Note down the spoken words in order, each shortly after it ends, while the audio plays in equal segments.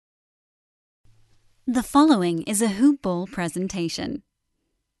The following is a Hoop Ball presentation.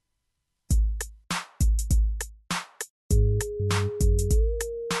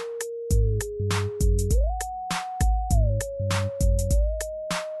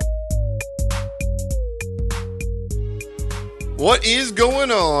 What is going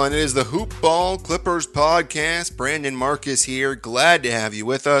on? It is the Hoop Ball Clippers podcast. Brandon Marcus here. Glad to have you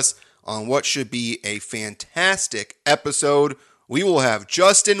with us on what should be a fantastic episode. We will have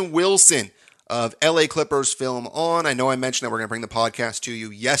Justin Wilson of LA Clippers Film on. I know I mentioned that we're going to bring the podcast to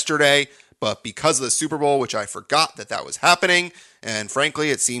you yesterday, but because of the Super Bowl, which I forgot that was happening, and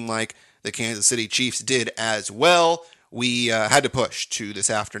frankly, it seemed like the Kansas City Chiefs did as well, we had to push to this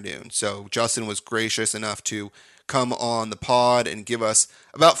afternoon. So Justin was gracious enough to come on the pod and give us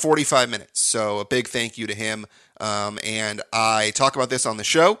about 45 minutes. So a big thank you to him. And I talk about this on the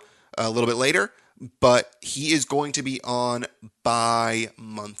show a little bit later, but he is going to be on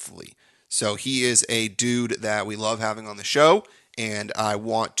bi-monthly. So he is a dude that we love having on the show, and I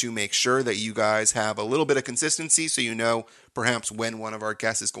want to make sure that you guys have a little bit of consistency so you know perhaps when one of our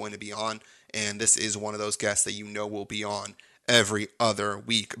guests is going to be on, and this is one of those guests that you know will be on every other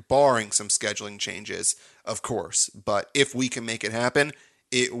week, barring some scheduling changes, of course. But if we can make it happen,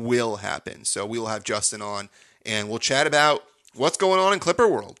 it will happen. So we will have Justin on, and we'll chat about what's going on in Clipper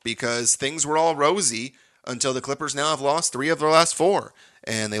world, because things were all rosy until the Clippers now have lost 3 of their last 4.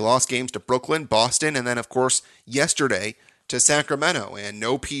 And they lost games to Brooklyn, Boston, and then, of course, yesterday to Sacramento. And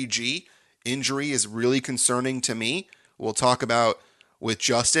no PG. Injury is really concerning to me. We'll talk about with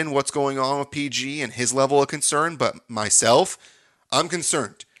Justin what's going on with PG and his level of concern. But myself, I'm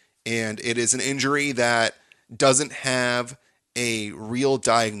concerned. And it is an injury that doesn't have a real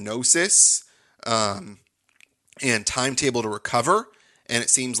diagnosis and timetable to recover. And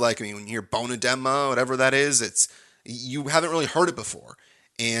it seems like, when you hear bone edema, whatever that is, you haven't really heard it before.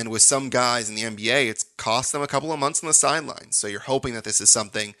 And with some guys in the NBA, it's cost them a couple of months on the sidelines. So you're hoping that this is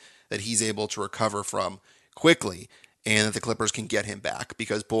something that he's able to recover from quickly and that the Clippers can get him back.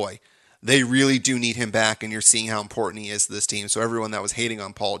 Because, boy, they really do need him back, and you're seeing how important he is to this team. So everyone that was hating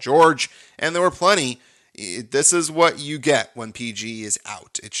on Paul George, and there were plenty, this is what you get when PG is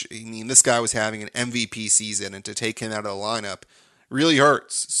out. This guy was having an MVP season, and to take him out of the lineup really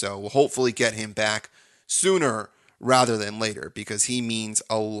hurts. So we'll hopefully get him back sooner rather than later, because he means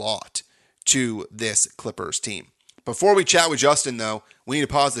a lot to this Clippers team. Before we chat with Justin, though, we need to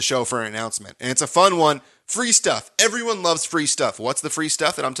pause the show for an announcement. And it's a fun one. Free stuff. Everyone loves free stuff. What's the free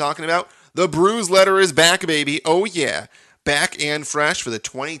stuff that I'm talking about? The Bruise Letter is back, baby. Oh, yeah. Back and fresh for the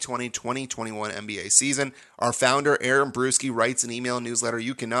 2020-2021 NBA season. Our founder, Aaron Bruski, writes an email newsletter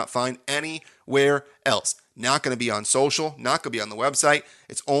you cannot find anywhere else. Not going to be on social, not going to be on the website.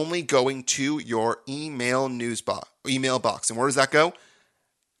 It's only going to your email box. And where does that go?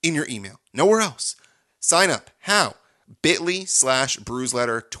 In your email. Nowhere else. Sign up. How?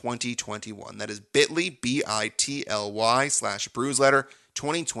 bit.ly/bruiseletter2021. That is bit.ly,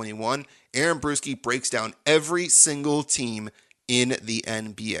 bit.ly/bruiseletter2021. Aaron Bruski breaks down every single team in the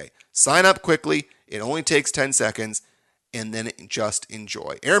NBA. Sign up quickly. It only takes 10 seconds. And then just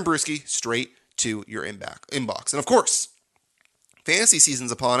enjoy. Aaron Bruski, straight to your inbox. And of course, fantasy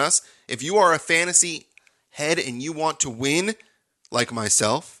season's upon us. If you are a fantasy head and you want to win, like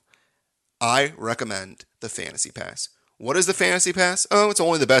myself, I recommend the Fantasy Pass. What is the Fantasy Pass? Oh, it's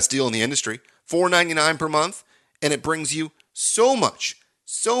only the best deal in the industry. $4.99 per month, and it brings you so much.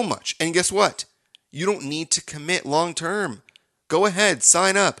 And guess what? You don't need to commit long term. Go ahead,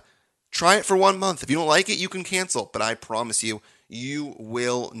 sign up. Try it for 1 month. If you don't like it, you can cancel. But I promise you, you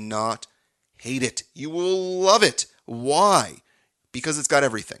will not hate it. You will love it. Why? Because it's got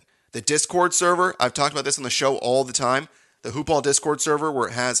everything. The Discord server, I've talked about this on the show all the time. The Hoop Ball Discord server, where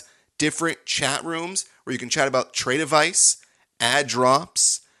it has different chat rooms where you can chat about trade advice, ad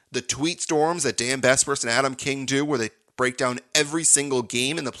drops, the tweet storms that Dan Besbris and Adam King do, where they break down every single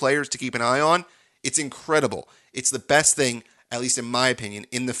game and the players to keep an eye on. It's incredible. It's the best thing, at least in my opinion,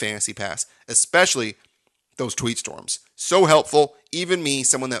 in the Fantasy Pass, especially those tweet storms. So helpful. Even me,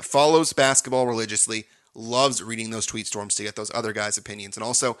 someone that follows basketball religiously, loves reading those tweet storms to get those other guys' opinions. And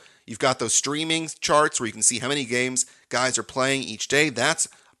also, you've got those streaming charts where you can see how many games guys are playing each day. That's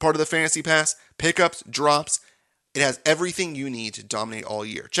part of the Fantasy Pass. Pickups, drops. It has everything you need to dominate all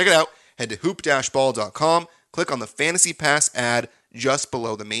year. Check it out. Head to hoop-ball.com. Click on the Fantasy Pass ad just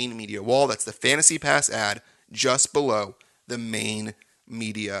below the main media wall. That's the Fantasy Pass ad just below the main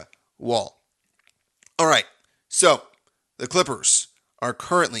media wall. All right, so the Clippers are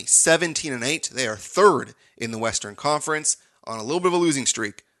currently 17-8. They are third in the Western Conference on a little bit of a losing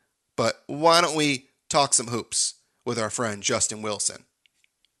streak. But why don't we talk some hoops with our friend Justin Wilson?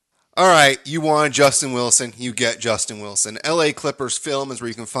 All right, you want Justin Wilson, you get Justin Wilson. LA Clippers Film is where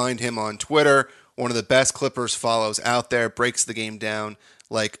you can find him on Twitter. One of the best Clippers follows out there, breaks the game down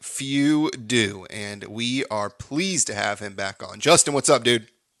like few do, and we are pleased to have him back on. Justin, what's up, dude?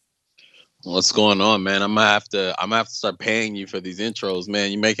 What's going on, man? I'm gonna have to start paying you for these intros,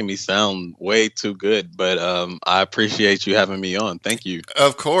 man. You're making me sound way too good, but I appreciate you having me on. Thank you.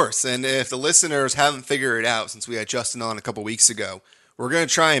 Of course, and if the listeners haven't figured it out since we had Justin on a couple weeks ago, we're going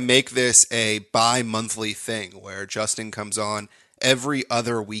to try and make this a bi-monthly thing where Justin comes on every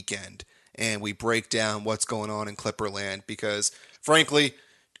other weekend and we break down what's going on in Clipperland because, frankly,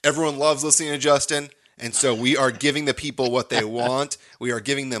 everyone loves listening to Justin. And so we are giving the people what they want. We are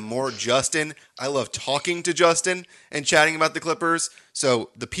giving them more Justin. I love talking to Justin and chatting about the Clippers.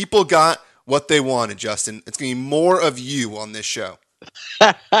 So the people got what they wanted, Justin. It's going to be more of you on this show.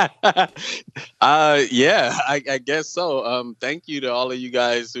 Yeah, I guess so. Thank you to all of you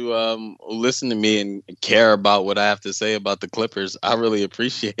guys who listen to me and care about what I have to say about the Clippers. I really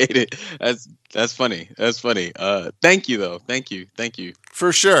appreciate it. That's funny. That's funny. Thank you though. Thank you.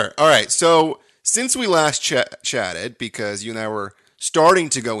 For sure. All right. So since we last chatted, because you and I were starting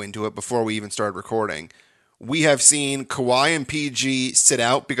to go into it before we even started recording, we have seen Kawhi and PG sit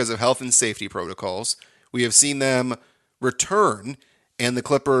out because of health and safety protocols. We have seen them return and the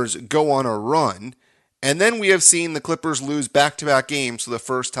Clippers go on a run. And then we have seen the Clippers lose back-to-back games for the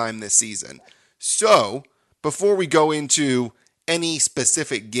first time this season. So, before we go into any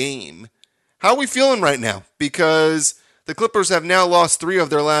specific game, how are we feeling right now? Because the Clippers have now lost 3 of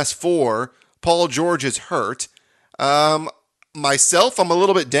their last 4. Paul George is hurt. Myself, I'm a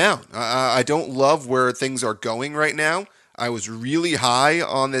little bit down. I don't love where things are going right now. I was really high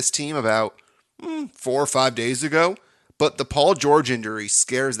on this team about 4 or 5 days ago. But the Paul George injury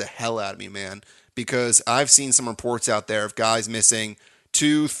scares the hell out of me, man, because I've seen some reports out there of guys missing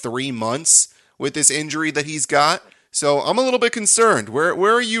 2-3 months with this injury that he's got. So I'm a little bit concerned. Where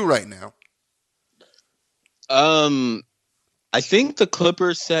are you right now? I think the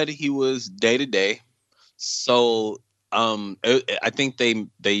Clippers said he was day to day. So I think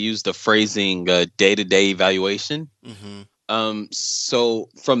they used the phrasing day to day evaluation. Mm-hmm. So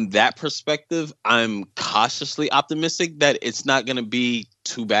from that perspective, I'm cautiously optimistic that it's not going to be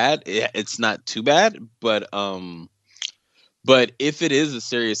too bad. It's not too bad, but if it is a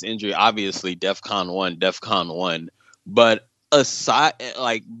serious injury, obviously DEFCON 1. But aside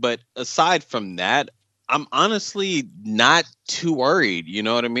from that, I'm honestly not too worried. You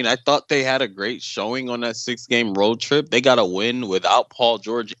know what I mean? I thought they had a great showing on that 6-game road trip. They got a win without Paul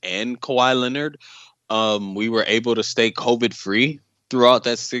George and Kawhi Leonard. We were able to stay COVID free throughout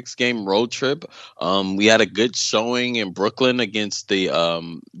that 6-game road trip. We had a good showing in Brooklyn against the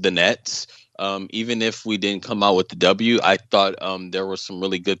Nets. Even if we didn't come out with the W, I thought there were some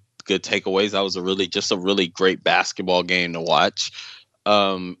really good takeaways. That was a really great basketball game to watch.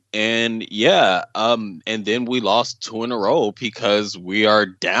 And then we lost 2 in a row because we are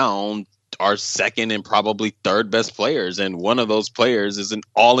down our second and probably third best players. And one of those players is an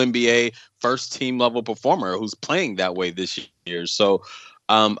all NBA first team level performer who's playing that way this year. So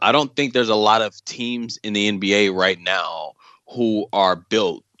I don't think there's a lot of teams in the NBA right now who are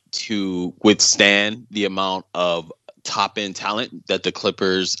built to withstand the amount of top end talent that the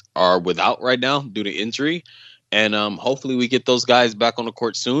Clippers are without right now due to injury. And hopefully we get those guys back on the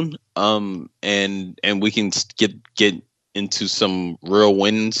court soon. And we can get into some real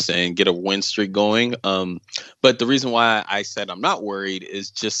wins and get a win streak going. But the reason why I said I'm not worried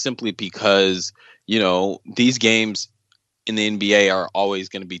is just simply because, these games in the NBA are always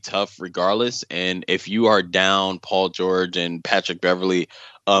going to be tough regardless. And if you are down Paul George and Patrick Beverley,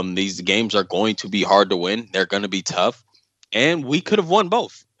 these games are going to be hard to win. They're going to be tough. And we could have won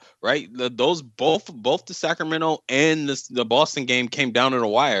both. Right, those both the Sacramento and the Boston game came down to the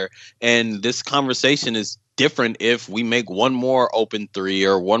wire, and this conversation is different if we make one more open 3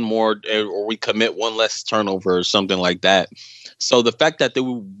 or one more, or we commit one less turnover or something like that. So the fact that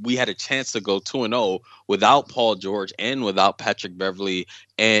we had a chance to go 2-0 without Paul George and without Patrick Beverley,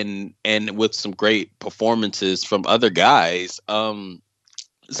 and with some great performances from other guys,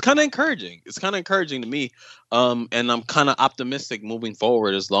 it's kind of encouraging. It's kind of encouraging to me. And I'm kind of optimistic moving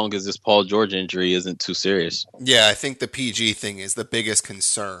forward as long as this Paul George injury isn't too serious. Yeah, I think the PG thing is the biggest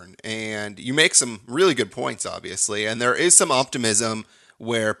concern. And you make some really good points, obviously. And there is some optimism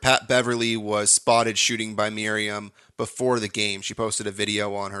where Pat Beverly was spotted shooting by Miriam before the game. She posted a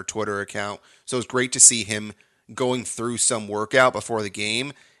video on her Twitter account. So it was great to see him going through some workout before the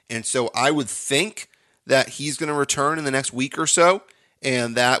game. And so I would think that he's going to return in the next week or so.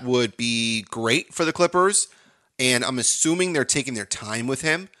 And that would be great for the Clippers. And I'm assuming they're taking their time with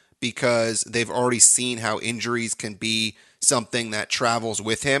him because they've already seen how injuries can be something that travels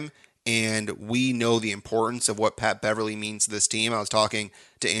with him. And we know the importance of what Pat Beverly means to this team. I was talking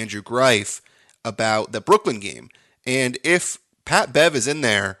to Andrew Greif about the Brooklyn game. And if Pat Bev is in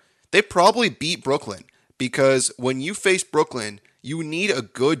there, they probably beat Brooklyn, because when you face Brooklyn, you need a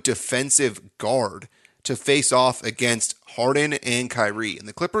good defensive guard to face off against Harden and Kyrie. And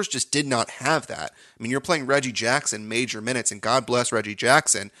the Clippers just did not have that. I mean, you're playing Reggie Jackson major minutes, and God bless Reggie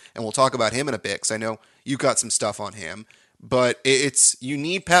Jackson. And we'll talk about him in a bit, because I know you got some stuff on him. But you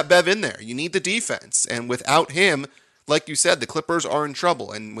need Pat Bev in there. You need the defense. And without him, like you said, the Clippers are in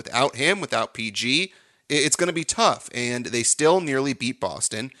trouble. And without him, without PG, it's going to be tough. And they still nearly beat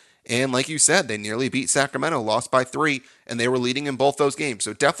Boston. And like you said, they nearly beat Sacramento, lost by 3, and they were leading in both those games.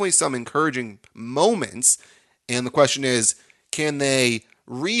 So definitely some encouraging moments. And the question is, can they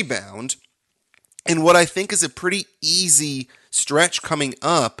rebound? And what I think is a pretty easy stretch coming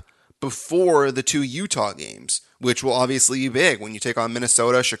up before the 2 Utah games, which will obviously be big when you take on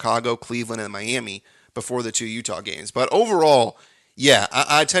Minnesota, Chicago, Cleveland, and Miami before the 2 Utah games. But overall, yeah,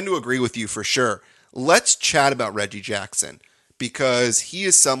 I tend to agree with you for sure. Let's chat about Reggie Jackson, because he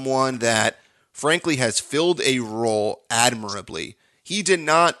is someone that, frankly, has filled a role admirably. He did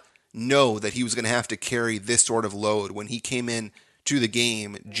not know that he was going to have to carry this sort of load when he came in to the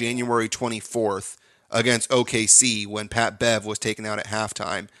game January 24th against OKC when Pat Bev was taken out at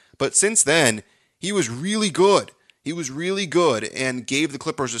halftime. But since then, he was really good. He was really good and gave the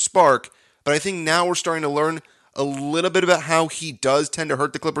Clippers a spark. But I think now we're starting to learn a little bit about how he does tend to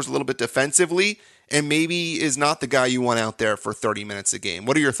hurt the Clippers a little bit defensively, and maybe is not the guy you want out there for 30 minutes a game.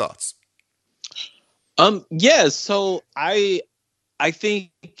 What are your thoughts? Yeah, so I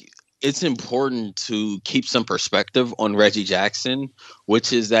think it's important to keep some perspective on Reggie Jackson,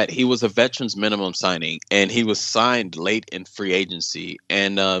 which is that he was a veterans minimum signing, and he was signed late in free agency.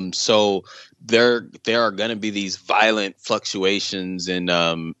 And so there are going to be these violent fluctuations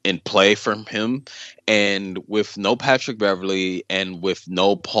in play from him. And with no Patrick Beverly and with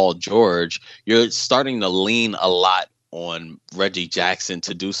no Paul George, you're starting to lean a lot on Reggie Jackson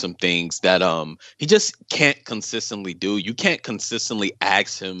to do some things that he just can't consistently do. You can't consistently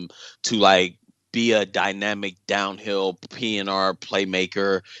ask him to like be a dynamic downhill P&R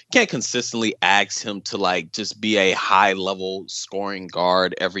playmaker. You can't consistently ask him to like just be a high level scoring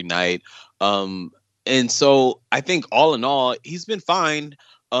guard every night. And so I think all in all, he's been fine.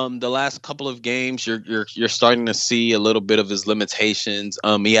 The last couple of games, you're starting to see a little bit of his limitations.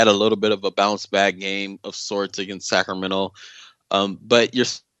 He had a little bit of a bounce back game of sorts against Sacramento, but you're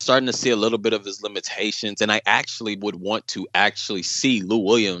starting to see a little bit of his limitations. And I actually would want to actually see Lou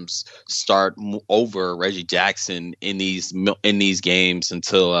Williams start over Reggie Jackson in these games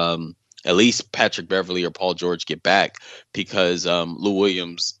until at least Patrick Beverly or Paul George get back, because Lou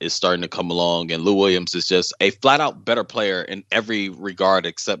Williams is starting to come along, and Lou Williams is just a flat out better player in every regard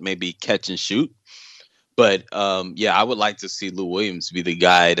except maybe catch and shoot. But yeah, I would like to see Lou Williams be the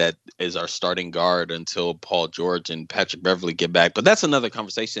guy that is our starting guard until Paul George and Patrick Beverly get back. But that's another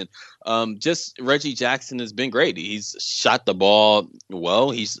conversation. Just Reggie Jackson has been great. He's shot the ball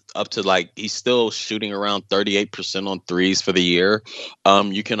well. He's up to he's still shooting around 38% on threes for the year.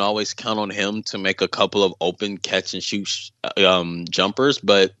 You can always count on him to make a couple of open catch and shoot jumpers,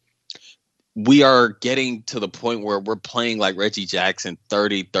 but we are getting to the point where we're playing like Reggie Jackson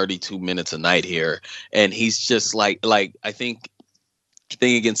 32 minutes a night here. And he's just like I think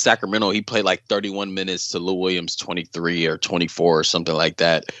against Sacramento, he played like 31 minutes to Lou Williams 23 or 24 or something like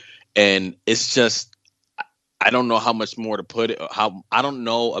that. And it's just, I don't know how much more to put it. I don't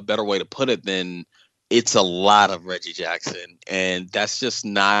know a better way to put it than it's a lot of Reggie Jackson, and that's just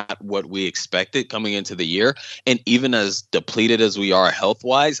not what we expected coming into the year. And even as depleted as we are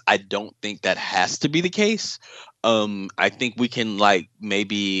health-wise, I don't think that has to be the case. I think we can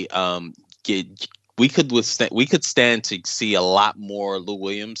maybe we could stand to see a lot more Lou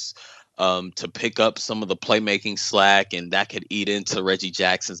Williams to pick up some of the playmaking slack, and that could eat into Reggie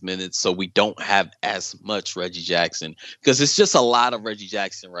Jackson's minutes. So we don't have as much Reggie Jackson, because it's just a lot of Reggie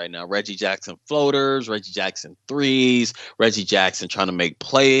Jackson right now. Reggie Jackson floaters, Reggie Jackson threes, Reggie Jackson trying to make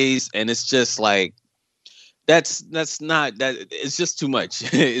plays. And it's just like, that's not that. It's just too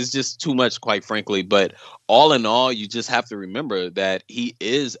much. It's just too much, quite frankly. But all in all, you just have to remember that he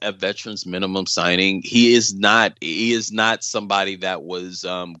is a veterans minimum signing. He is not somebody that was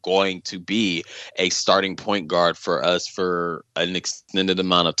going to be a starting point guard for us for an extended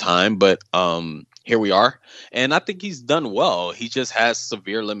amount of time. But here we are. And I think he's done well. He just has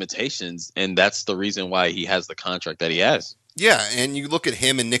severe limitations. And that's the reason why he has the contract that he has. Yeah, and you look at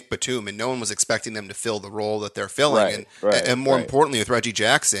him and Nick Batum, and no one was expecting them to fill the role that they're filling. Right, right, And more right. importantly, with Reggie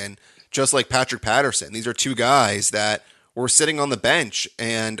Jackson, just like Patrick Patterson, these are two guys that were sitting on the bench,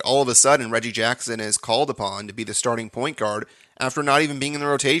 and all of a sudden, Reggie Jackson is called upon to be the starting point guard after not even being in the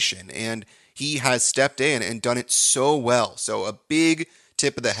rotation. And he has stepped in and done it so well. So, a big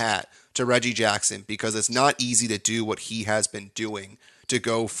tip of the hat to Reggie Jackson because it's not easy to do what he has been doing to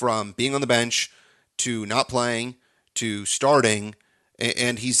go from being on the bench to not playing to starting,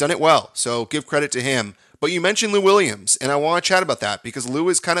 and he's done it well. So give credit to him. But you mentioned Lou Williams, and I want to chat about that because Lou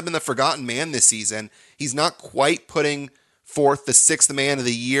has kind of been the forgotten man this season. He's not quite putting forth the sixth man of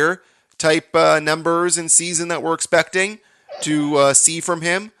the year type numbers and season that we're expecting to see from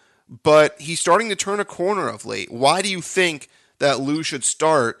him, but he's starting to turn a corner of late. Why do you think that Lou should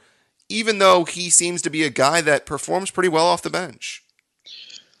start, even though he seems to be a guy that performs pretty well off the bench?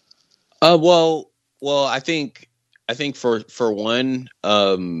 Well, I think for one,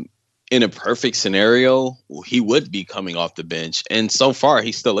 in a perfect scenario, he would be coming off the bench, and so far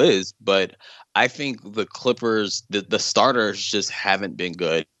he still is. But I think the Clippers, the starters, just haven't been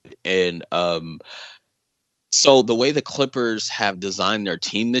good, and so the way the Clippers have designed their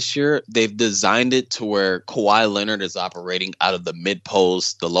team this year, they've designed it to where Kawhi Leonard is operating out of the mid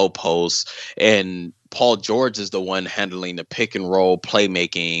post, the low post, and Paul George is the one handling the pick and roll,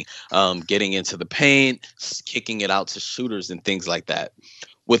 playmaking, getting into the paint, kicking it out to shooters and things like that.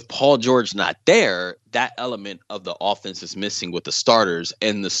 With Paul George not there, that element of the offense is missing with the starters,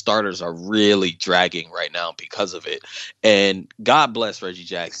 and the starters are really dragging right now because of it. And God bless Reggie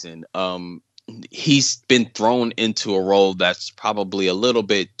Jackson. He's been thrown into a role that's probably a little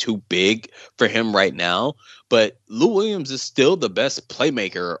bit too big for him right now. But Lou Williams is still the best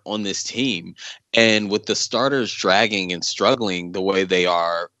playmaker on this team. And with the starters dragging and struggling the way they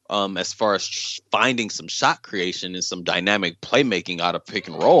are, as far as finding some shot creation and some dynamic playmaking out of pick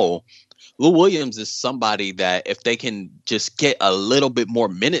and roll, Lou Williams is somebody that if they can just get a little bit more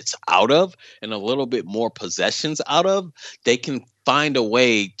minutes out of and a little bit more possessions out of, they can find a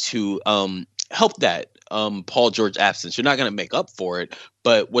way to help that Paul George absence. You're not going to make up for it,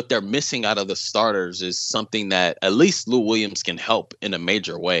 but what they're missing out of the starters is something that at least Lou Williams can help in a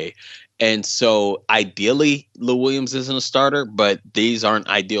major way. And so ideally, Lou Williams isn't a starter, but these aren't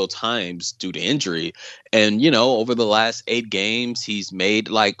ideal times due to injury. And, over the last 8 games, he's made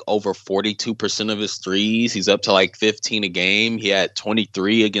like over 42% of his threes. He's up to like 15 a game. He had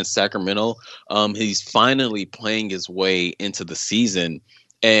 23 against Sacramento. He's finally playing his way into the season.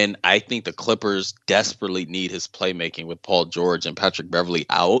 And I think the Clippers desperately need his playmaking with Paul George and Patrick Beverley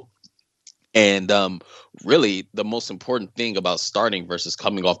out. And really, the most important thing about starting versus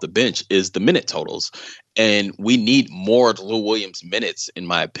coming off the bench is the minute totals. And we need more Lou Williams minutes, in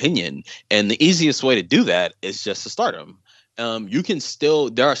my opinion. And the easiest way to do that is just to start him.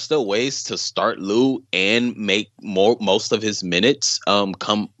 There are still ways to start Lou and make most of his minutes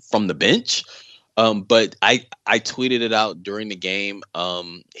come from the bench. But I tweeted it out during the game.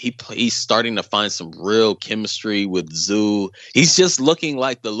 He's starting to find some real chemistry with Zoo. He's just looking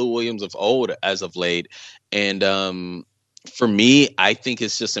like the Lou Williams of old as of late. And for me, I think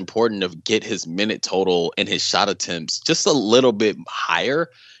it's just important to get his minute total and his shot attempts just a little bit higher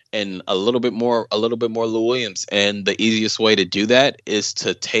and a little bit more Lou Williams. And the easiest way to do that is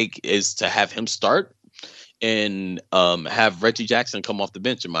to have him start and have Reggie Jackson come off the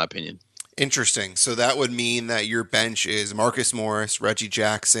bench, in my opinion. Interesting. So that would mean that your bench is Marcus Morris, Reggie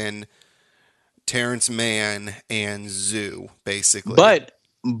Jackson, Terrence Mann, and Zoo, basically. But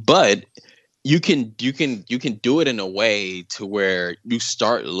you can do it in a way to where you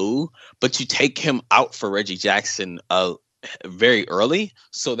start Lou, but you take him out for Reggie Jackson very early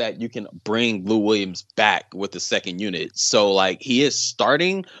so that you can bring Lou Williams back with the second unit. So like he is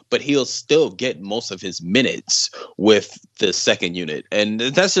starting, but he'll still get most of his minutes with the second unit. And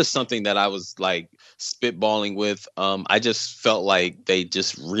that's just something that I was like spitballing with. I just felt like they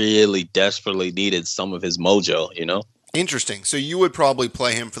just really desperately needed some of his mojo. Interesting. So you would probably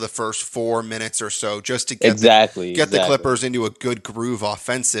play him for the first 4 minutes or so just to get Exactly. the Clippers into a good groove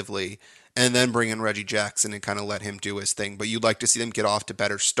offensively, and then bring in Reggie Jackson and kind of let him do his thing. But you'd like to see them get off to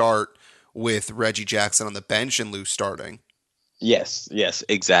better start with Reggie Jackson on the bench and Lou starting. Yes,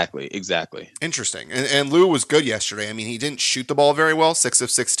 exactly. Interesting. And Lou was good yesterday. I mean, he didn't shoot the ball very well, 6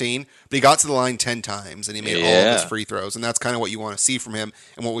 of 16, but he got to the line 10 times, and he made all of his free throws. And that's kind of what you want to see from him,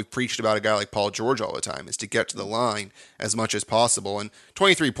 and what we've preached about a guy like Paul George all the time, is to get to the line as much as possible. And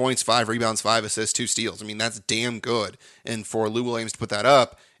 23 points, 5 rebounds, 5 assists, 2 steals. I mean, that's damn good. And for Lou Williams to put that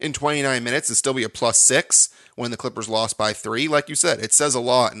up in 29 minutes and still be a +6 when the Clippers lost by 3, like you said, it says a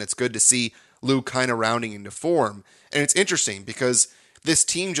lot, and it's good to see Luke kind of rounding into form. And it's interesting because this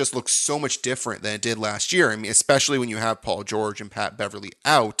team just looks so much different than it did last year. I mean, especially when you have Paul George and Pat Beverly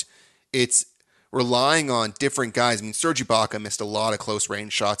out, it's relying on different guys. I mean, Serge Ibaka missed a lot of close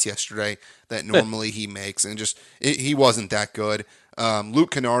range shots yesterday that normally he makes, and he wasn't that good.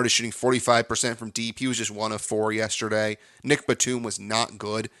 Luke Kennard is shooting 45% from deep. He was just 1 of 4 yesterday. Nick Batum was not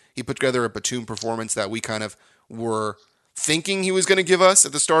good. He put together a Batum performance that we kind of were thinking he was going to give us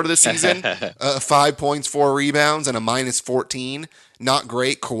at the start of the season. 5 points, 4 rebounds, and a minus 14. Not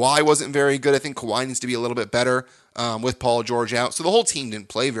great. Kawhi wasn't very good. I think Kawhi needs to be a little bit better with Paul George out. So the whole team didn't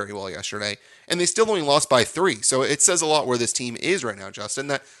play very well yesterday. And they still only lost by 3. So it says a lot where this team is right now, Justin,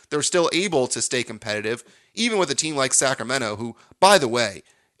 that they're still able to stay competitive, even with a team like Sacramento, who, by the way,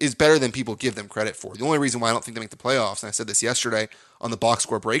 is better than people give them credit for. The only reason why I don't think they make the playoffs, and I said this yesterday on the Box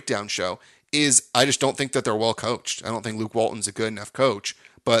Score Breakdown show, is I just don't think that they're well coached. I don't think Luke Walton's a good enough coach,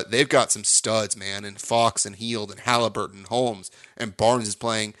 but they've got some studs, man, and Fox and Hield and Halliburton and Holmes, and Barnes is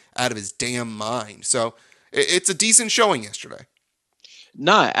playing out of his damn mind. So it's a decent showing yesterday.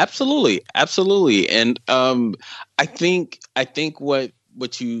 Nah, absolutely, absolutely, and I think what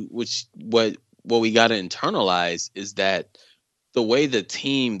we got to internalize is that the way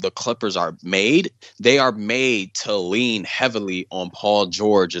the Clippers are made, they are made to lean heavily on Paul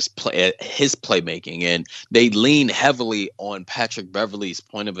George's his playmaking, and they lean heavily on Patrick Beverley's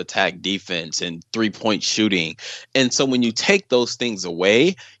point of attack defense and 3-point shooting. And so when you take those things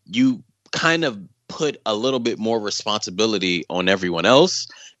away, you kind of put a little bit more responsibility on everyone else,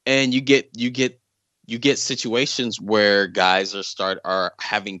 and you get situations where guys are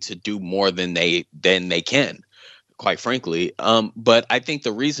having to do more than they can, quite frankly. But I think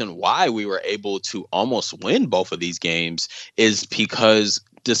the reason why we were able to almost win both of these games is because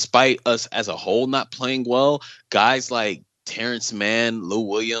despite us as a whole not playing well, guys like Terrence Mann, Lou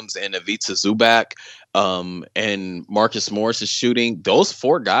Williams, and Ivica Zubac, and Marcus Morris is shooting. Those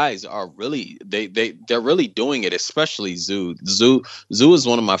 4 guys are really they're really doing it, especially Zoo. Zoo is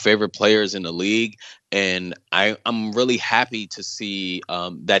one of my favorite players in the league, and I'm really happy to see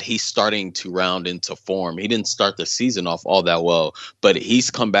that he's starting to round into form. He didn't start the season off all that well, but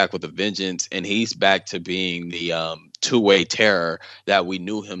he's come back with a vengeance, and he's back to being the two-way terror that we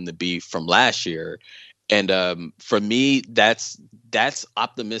knew him to be from last year. And for me, that's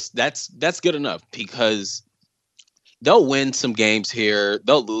optimist. That's good enough, because they'll win some games here,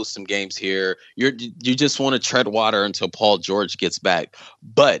 they'll lose some games here. You just want to tread water until Paul George gets back.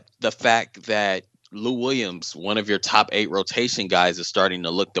 But the fact that Lou Williams, one of your top 8 rotation guys, is starting to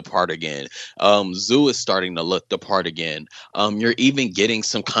look the part again. Zoo is starting to look the part again. You're even getting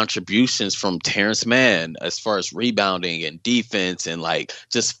some contributions from Terrence Mann as far as rebounding and defense, and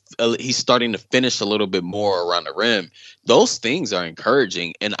he's starting to finish a little bit more around the rim. Those things are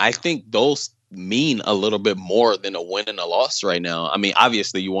encouraging, and I think those mean a little bit more than a win and a loss right now. I mean,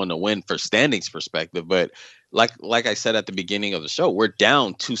 obviously you want to win for standings perspective, but like I said at the beginning of the show, we're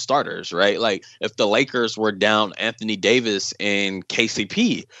down 2 starters, right? Like if the Lakers were down Anthony Davis and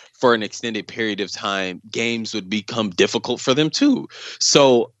KCP for an extended period of time, games would become difficult for them too.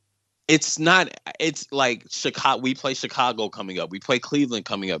 So it's like Chicago. We play Chicago coming up. We play Cleveland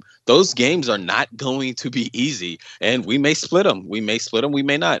coming up. Those games are not going to be easy, and we may split them. We may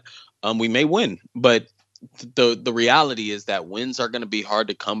not. We may win, but the reality is that wins are going to be hard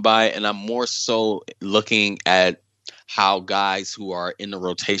to come by, and I'm more so looking at how guys who are in the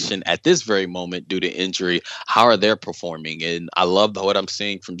rotation at this very moment due to injury, how are they performing? And I love what I'm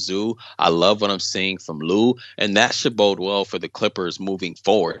seeing from Zoo. I love what I'm seeing from Lou, and that should bode well for the Clippers moving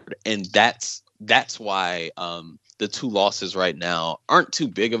forward. And that's why the 2 losses right now aren't too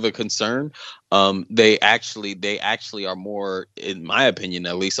big of a concern. They actually are more, in my opinion,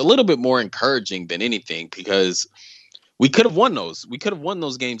 at least a little bit more encouraging than anything, because we could have won those. We could have won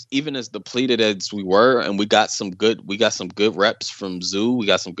those games even as depleted as we were, and we got some good reps from Zoo. We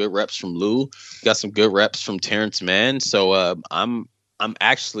got some good reps from Lou. We got some good reps from Terrence Mann. So I'm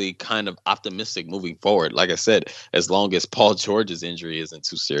actually kind of optimistic moving forward. Like I said, as long as Paul George's injury isn't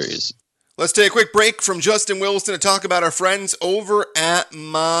too serious. Let's take a quick break from Justin Wilson to talk about our friends over at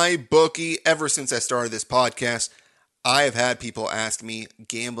MyBookie. Ever since I started this podcast, I have had people ask me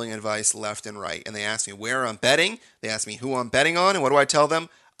gambling advice left and right, and they ask me where I'm betting, they ask me who I'm betting on, and what do I tell them?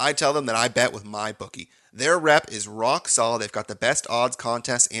 I tell them that I bet with MyBookie. Their rep is rock solid. They've got the best odds,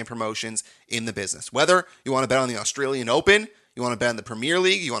 contests, and promotions in the business. Whether you want to bet on the Australian Open, you want to bet on the Premier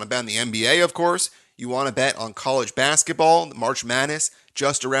League, you want to bet on the NBA, of course, you want to bet on college basketball, March Madness,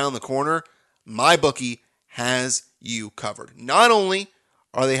 just around the corner, MyBookie has you covered. Not only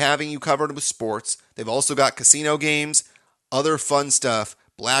are they having you covered with sports, they've also got casino games, other fun stuff,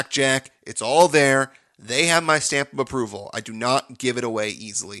 blackjack. It's all there. They have my stamp of approval. I do not give it away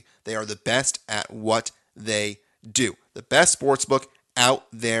easily. They are the best at what they do. The best sportsbook out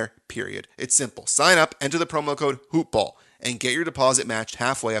there, period. It's simple. Sign up, enter the promo code HoopBall, and get your deposit matched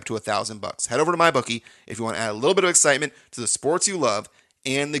halfway up to $1,000. Head over to MyBookie if you want to add a little bit of excitement to the sports you love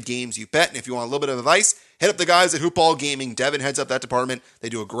and the games you bet. And if you want a little bit of advice, hit up the guys at HoopBall Gaming. Devin heads up that department. They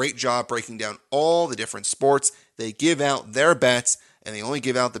do a great job breaking down all the different sports. They give out their bets, and they only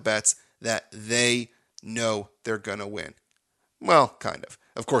give out the bets that they know they're going to win. Well, kind of.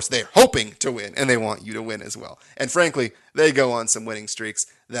 Of course, they're hoping to win, and they want you to win as well. And frankly, they go on some winning streaks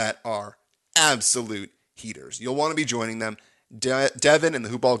that are absolute heaters. You'll want to be joining them. Devin and the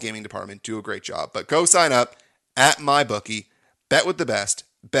Hoopball Gaming Department do a great job. But go sign up at MyBookie. Bet with the best.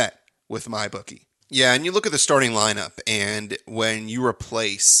 Bet with MyBookie. Yeah, and you look at the starting lineup, and when you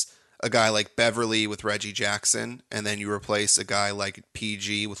replace a guy like Beverly with Reggie Jackson, and then you replace a guy like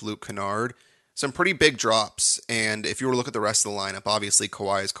PG with Luke Kennard, some pretty big drops. And if you were to look at the rest of the lineup, obviously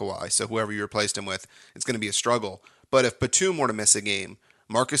Kawhi is Kawhi, so whoever you replaced him with, it's going to be a struggle. But if Batum were to miss a game,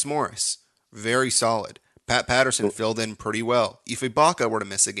 Marcus Morris, very solid. Pat Patterson filled in pretty well. If Ibaka were to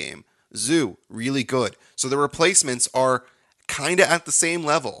miss a game, Zoo, really good. So the replacements are kind of at the same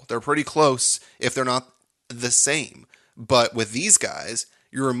level. They're pretty close if they're not the same. But with these guys,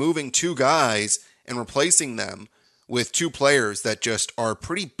 you're removing two guys and replacing them with two players that just are a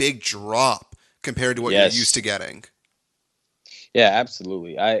pretty big drop compared to what you're used to getting. Yeah,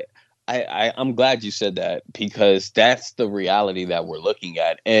 absolutely. I'm glad you said that, because that's the reality that we're looking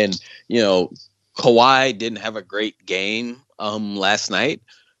at. And, Kawhi didn't have a great game last night.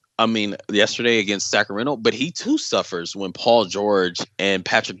 Yesterday against Sacramento, but he too suffers when Paul George and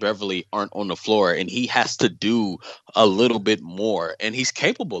Patrick Beverly aren't on the floor, and he has to do a little bit more, and he's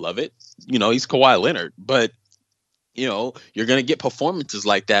capable of it. He's Kawhi Leonard, but you're going to get performances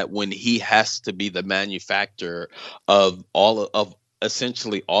like that when he has to be the manufacturer of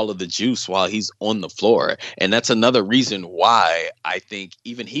essentially all of the juice while he's on the floor. And that's another reason why I think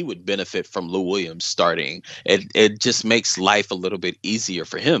even he would benefit from Lou Williams starting. It just makes life a little bit easier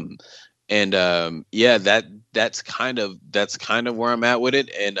for him. And that's kind of where I'm at with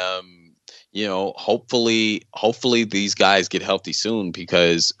it. And hopefully these guys get healthy soon,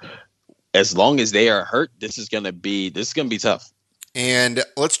 because as long as they are hurt, this is gonna be tough. And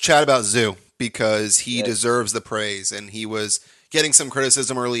let's chat about Zoo, because he deserves the praise. And he was getting some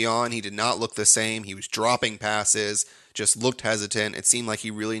criticism early on. He did not look the same. He was dropping passes, just looked hesitant. It seemed like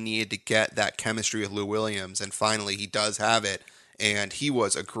he really needed to get that chemistry with Lou Williams, and finally he does have it. And he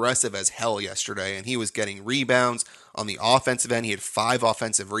was aggressive as hell yesterday, and he was getting rebounds on the offensive end. He had 5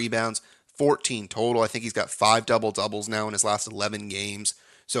 offensive rebounds, 14 total. I think he's got 5 double-doubles now in his last 11 games.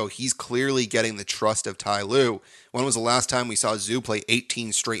 So he's clearly getting the trust of Ty Lue. When was the last time we saw Zoo play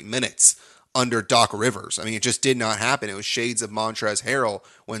 18 straight minutes under Doc Rivers? I mean, it just did not happen. It was shades of Montrezl Harrell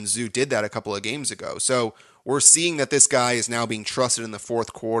when Zoo did that a couple of games ago. So we're seeing that this guy is now being trusted in the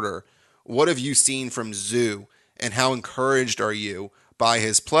fourth quarter. What have you seen from Zoo, and how encouraged are you by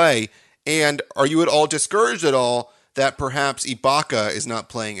his play? And are you at all discouraged at all that perhaps Ibaka is not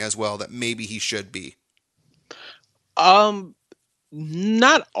playing as well that maybe he should be?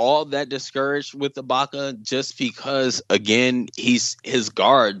 Not all that discouraged with Ibaka, just because, again, his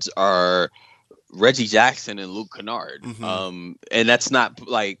guards are Reggie Jackson and Luke Kennard. Mm-hmm. And that's not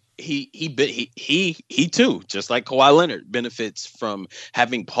like he too, just like Kawhi Leonard, benefits from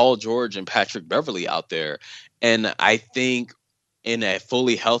having Paul George and Patrick Beverly out there. And I think in a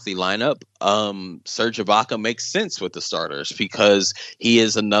fully healthy lineup, Serge Ibaka makes sense with the starters, because he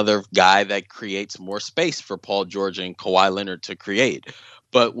is another guy that creates more space for Paul George and Kawhi Leonard to create.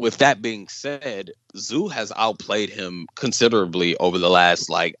 But with that being said, Zoo has outplayed him considerably over the last,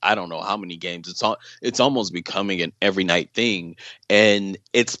 I don't know how many games. It's almost becoming an every night thing. And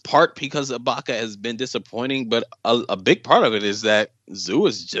it's part because Ibaka has been disappointing, but a big part of it is that Zoo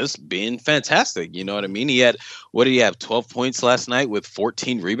is just being fantastic. You know what I mean? What did he have? 12 points last night with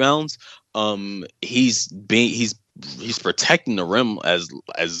 14 rebounds. He's protecting the rim as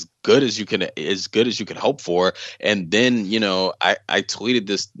good as you can hope for. And then, I tweeted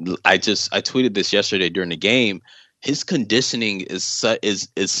this. I tweeted this yesterday during the game. His conditioning is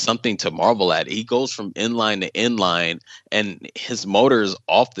something to marvel at. He goes from inline to inline, and his motor is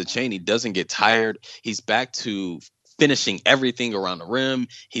off the chain. He doesn't get tired. He's back to finishing everything around the rim.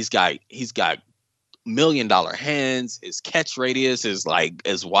 He's got $1 million hands. His catch radius is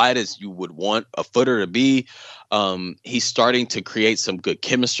as wide as you would want a footer to be. He's starting to create some good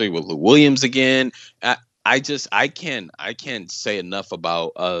chemistry with Lou Williams again. I can't say enough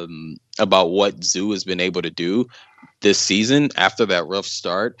about what Zoo has been able to do. this season after that rough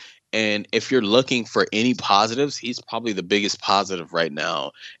start. And if you're looking for any positives, he's probably the biggest positive right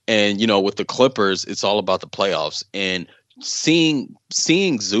now. And with the Clippers, it's all about the playoffs. And seeing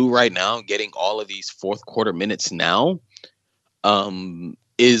Zoo right now getting all of these fourth quarter minutes now,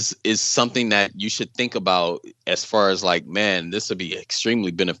 is something that you should think about as far as like, man, this would be extremely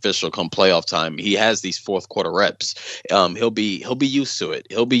beneficial come playoff time. He has these fourth quarter reps. He'll be used to it.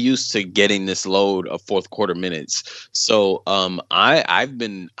 He'll be used to getting this load of fourth quarter minutes. So I've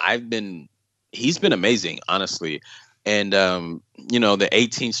been he's been amazing, honestly. And the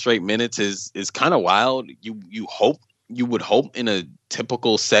 18 straight minutes is kind of wild. You would hope in a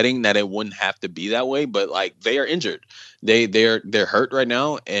typical setting that it wouldn't have to be that way, but like, they are injured. They're hurt right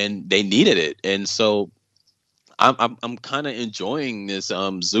now and they needed it. And so I'm kind of enjoying this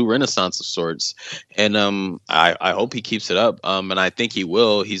Zoo renaissance of sorts, and I hope he keeps it up. And I think he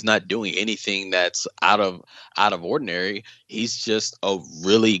will. He's not doing anything that's out of ordinary. He's just a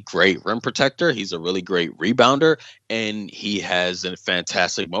really great rim protector. He's a really great rebounder, and he has a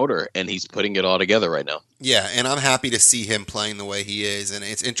fantastic motor, and he's putting it all together right now. Yeah, and I'm happy to see him playing the way he is. And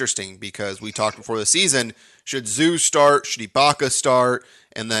it's interesting because we talked before the season, should Zoo start? Should Ibaka start?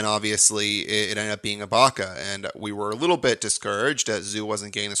 And then obviously it ended up being Ibaka. And we were a little bit discouraged that Zoo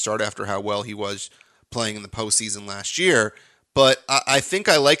wasn't getting the start after how well he was playing in the postseason last year. But I think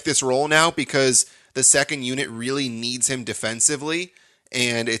I like this role now because the second unit really needs him defensively.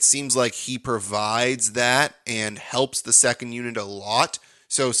 And it seems like he provides that and helps the second unit a lot.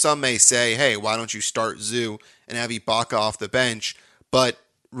 So some may say, hey, why don't you start Zoo and have Ibaka off the bench? But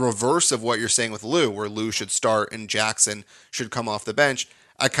reverse of what you're saying with Lou, where Lou should start and Jackson should come off the bench.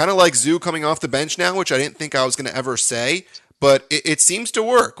 I kind of like Zoo coming off the bench now, which I didn't think I was going to ever say, but it seems to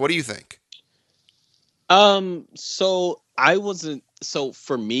work. What do you think? So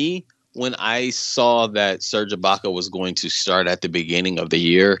for me, when I saw that Serge Ibaka was going to start at the beginning of the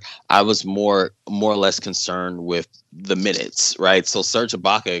year, I was more or less concerned with the minutes, right? So Serge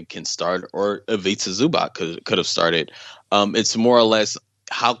Ibaka can start, or Ivica Zubac could have started. It's more or less,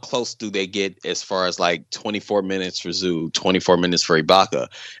 how close do they get as far as like 24 minutes for Zoo, 24 minutes for Ibaka?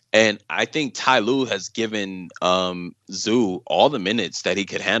 And I think Ty Lue has given Zoo all the minutes that he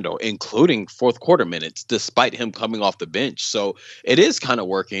could handle, including fourth quarter minutes, despite him coming off the bench. So it is kind of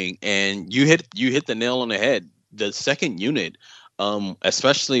working. And you hit the nail on the head. The second unit,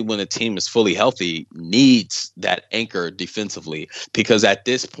 especially when a team is fully healthy, needs that anchor defensively, because at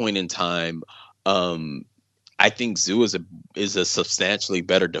this point in time, I think Zoo is a substantially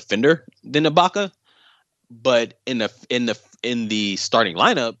better defender than Ibaka. But in the starting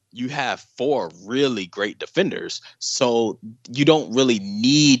lineup, you have four really great defenders, so you don't really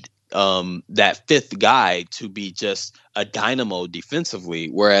need that fifth guy to be just a dynamo defensively.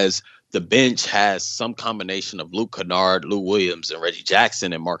 Whereas the bench has some combination of Luke Kennard, Lou Williams, and Reggie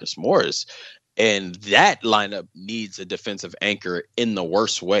Jackson and Marcus Morris. And that lineup needs a defensive anchor in the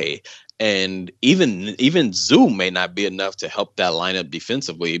worst way. And even Zoo may not be enough to help that lineup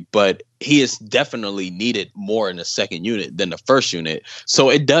defensively, but he is definitely needed more in the second unit than the first unit.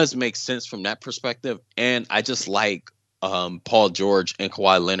 So it does make sense from that perspective. And I just like Paul George and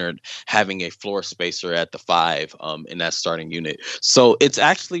Kawhi Leonard having a floor spacer at the 5 in that starting unit. So it's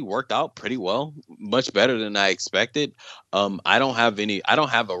actually worked out pretty well, much better than I expected. I don't have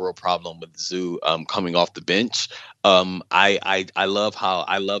a real problem with Zoo coming off the bench. I love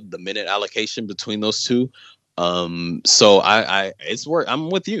the minute allocation between those two. So it's worked.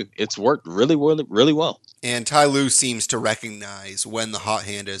 I'm with you. It's worked really, really, really well. And Ty Lue seems to recognize when the hot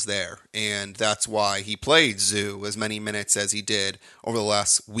hand is there, and that's why he played Zoo as many minutes as he did over the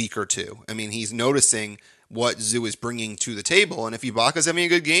last week or two. I mean, he's noticing what Zoo is bringing to the table, and if Ibaka's having a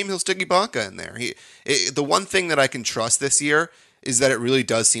good game, he'll stick Ibaka in there. The one thing that I can trust this year is that it really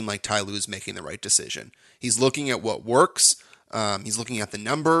does seem like Ty Lue is making the right decision. He's looking at what works. He's looking at the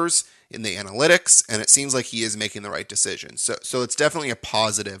numbers in the analytics, and it seems like he is making the right decision. So it's definitely a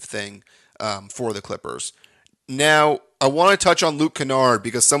positive thing for the Clippers. Now, I want to touch on Luke Kennard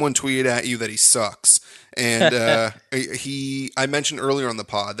because someone tweeted at you that he sucks. And I mentioned earlier on the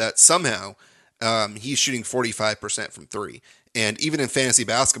pod that somehow he's shooting 45% from three. And even in fantasy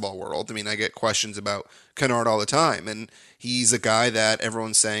basketball world, I mean, I get questions about Kennard all the time. And he's a guy that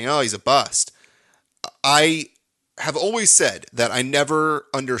everyone's saying, oh, he's a bust. I have always said that I never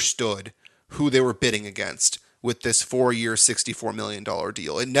understood who they were bidding against with this 4-year, $64 million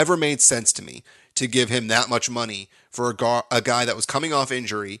deal. It never made sense to me to give him that much money for a guy that was coming off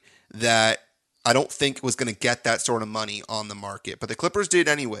injury that I don't think was going to get that sort of money on the market. But the Clippers did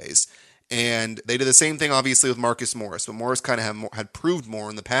anyways. And they did the same thing, obviously, with Marcus Morris. But Morris kind of had proved more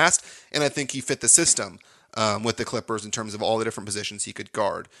in the past, and I think he fit the system. with the Clippers in terms of all the different positions he could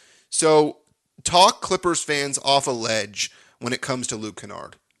guard. So, talk Clippers fans off a ledge when it comes to Luke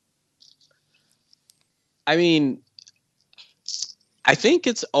Kennard. I mean, I think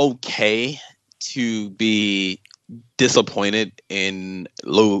it's okay to be disappointed in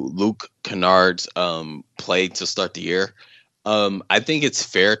Luke Kennard's play to start the year. I think it's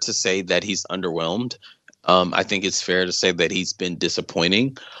fair to say that he's underwhelmed. I think it's fair to say that he's been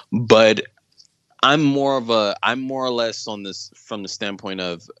disappointing, but I'm more or less on this from the standpoint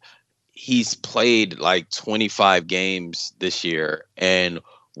of he's played like 25 games this year, and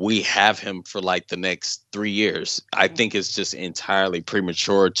we have him for like the next 3 years. I think it's just entirely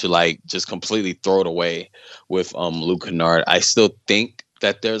premature to like just completely throw it away with Luke Kennard. I still think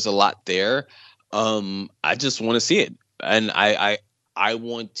that there's a lot there. I just want to see it, and I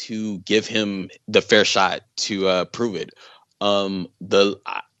want to give him the fair shot to prove it.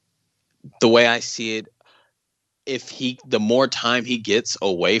 The way I see it, the more time he gets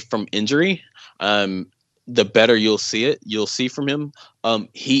away from injury, the better you'll see from him.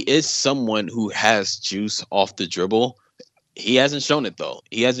 He is someone who has juice off the dribble. He hasn't shown it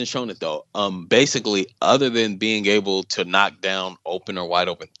though. Basically, other than being able to knock down open or wide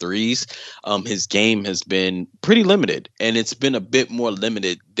open threes, his game has been pretty limited, and it's been a bit more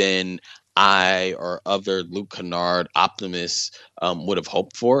limited than I or other Luke Kennard optimists would have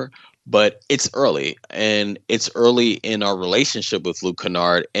hoped for. But it's early, and it's early in our relationship with Luke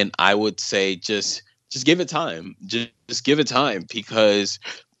Kennard, and I would say just give it time. Just give it time, because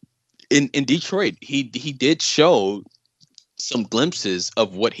in Detroit, he did show some glimpses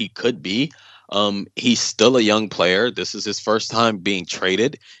of what he could be. He's still a young player. This is his first time being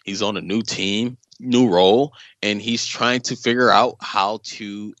traded. He's on a new team, new role, and he's trying to figure out how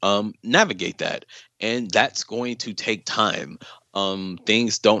to navigate that. And that's going to take time.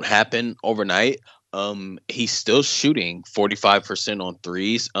 Things don't happen overnight. He's still shooting 45% on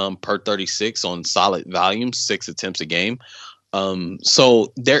threes per 36 on solid volume, 6 attempts a game.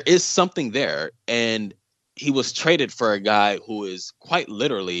 So there is something there. And he was traded for a guy who is quite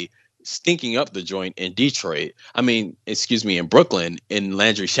literally stinking up the joint in Detroit. In Brooklyn, in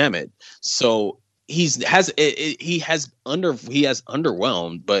Landry Shamet. So he has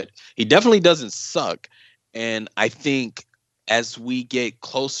underwhelmed, but he definitely doesn't suck. And I think as we get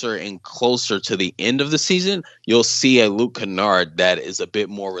closer and closer to the end of the season, you'll see a Luke Kennard that is a bit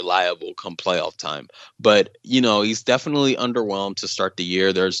more reliable come playoff time. But, he's definitely underwhelmed to start the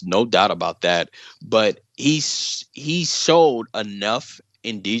year. There's no doubt about that. But he showed enough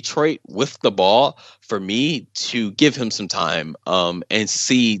in Detroit with the ball for me to give him some time and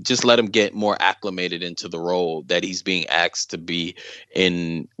just let him get more acclimated into the role that he's being asked to be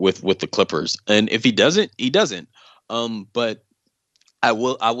in with the Clippers. And if he doesn't, he doesn't. But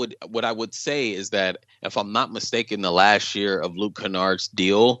what I would say is that if I'm not mistaken, the last year of Luke Kennard's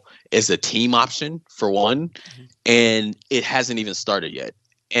deal is a team option for one, and it hasn't even started yet.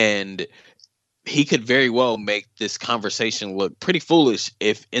 And he could very well make this conversation look pretty foolish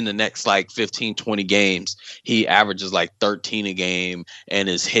if in the next like 15, 20 games, he averages like 13 a game and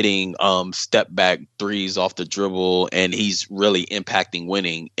is hitting step back threes off the dribble, and he's really impacting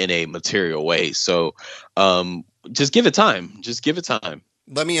winning in a material way. So just give it time.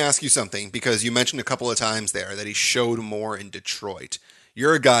 Let me ask you something, because you mentioned a couple of times there that he showed more in Detroit.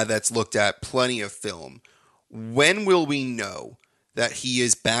 You're a guy that's looked at plenty of film. When will we know that he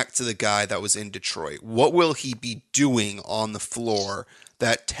is back to the guy that was in Detroit? What will he be doing on the floor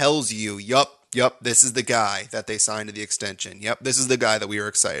that tells you, yup, this is the guy that they signed to the extension. Yep, this is the guy that we are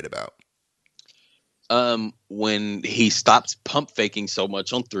excited about? When he stops pump faking so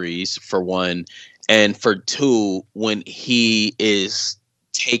much on threes, for one, and for two, when he is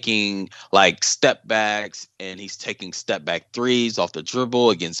taking like step backs and he's taking step back threes off the dribble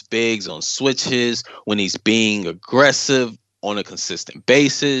against bigs on switches, when he's being aggressive on a consistent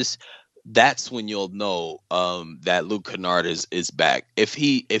basis, that's when you'll know that Luke Kennard is back. If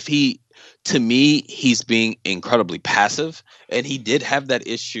he to me, he's being incredibly passive, and he did have that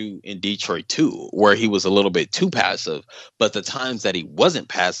issue in Detroit too, where he was a little bit too passive. But the times that he wasn't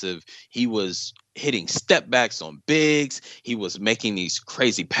passive, he was hitting step backs on bigs. He was making these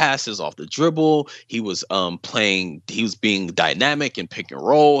crazy passes off the dribble. He was being dynamic in pick and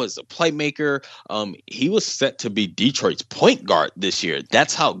roll as a playmaker. He was set to be Detroit's point guard this year.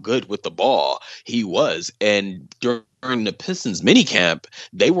 That's how good with the ball he was. And during the Pistons minicamp,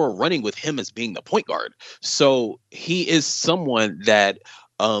 they were running with him as being the point guard. So he is someone that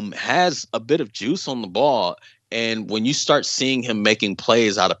has a bit of juice on the ball. And when you start seeing him making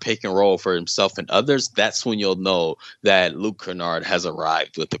plays out of pick and roll for himself and others, that's when you'll know that Luke Kennard has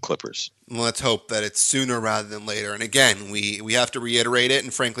arrived with the Clippers. Let's hope that it's sooner rather than later. And again, we have to reiterate it,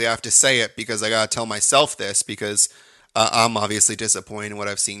 and frankly, I have to say it because I got to tell myself this because I'm obviously disappointed in what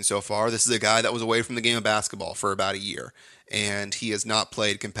I've seen so far. This is a guy that was away from the game of basketball for about a year, and he has not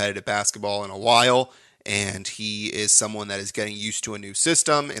played competitive basketball in a while. And he is someone that is getting used to a new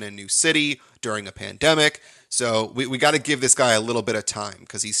system in a new city during a pandemic. So we got to give this guy a little bit of time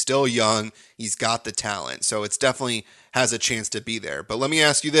because he's still young. He's got the talent. So it's definitely has a chance to be there. But let me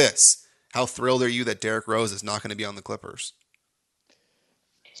ask you this. How thrilled are you that Derrick Rose is not going to be on the Clippers?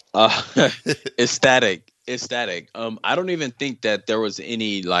 Uh, ecstatic, ecstatic. I don't even think that there was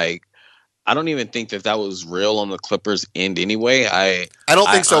any I don't even think that was real on the Clippers end anyway. I don't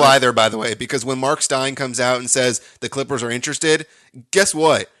think so either, by the way, because when Mark Stein comes out and says the Clippers are interested, guess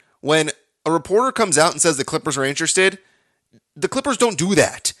what? When a reporter comes out and says the Clippers are interested, the Clippers don't do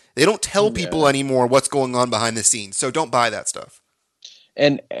that. They don't tell people anymore what's going on behind the scenes. So don't buy that stuff.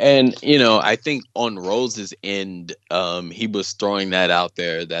 And I think on Rose's end, he was throwing that out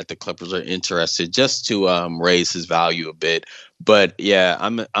there that the Clippers are interested just to raise his value a bit. But yeah,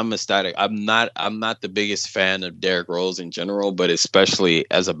 I'm ecstatic. I'm not the biggest fan of Derrick Rose in general, but especially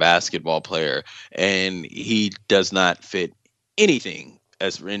as a basketball player, and he does not fit anything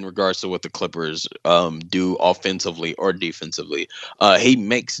as in regards to what the Clippers do offensively or defensively. He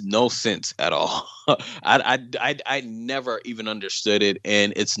makes no sense at all. I never even understood it,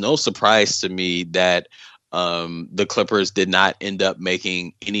 and it's no surprise to me that the Clippers did not end up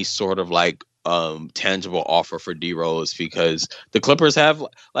making any sort of tangible offer for D Rose, because the Clippers have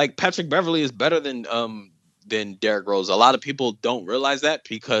Patrick Beverley is better than Derrick Rose. A lot of people don't realize that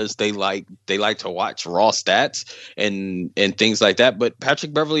because they like to watch raw stats and things like that. But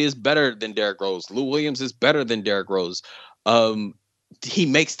Patrick Beverley is better than Derrick Rose. Lou Williams is better than Derrick Rose. He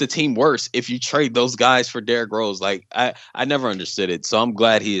makes the team worse if you trade those guys for Derrick Rose. I never understood it. So I'm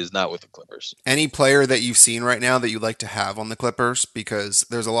glad he is not with the Clippers. Any player that you've seen right now that you'd like to have on the Clippers? Because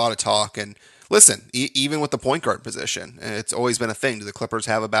there's a lot of talk. And listen, even with the point guard position, it's always been a thing. Do the Clippers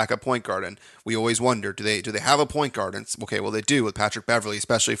have a backup point guard? And we always wonder, do they have a point guard? And okay, well, they do with Patrick Beverley,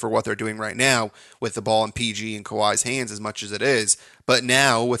 especially for what they're doing right now with the ball in PG and Kawhi's hands as much as it is. But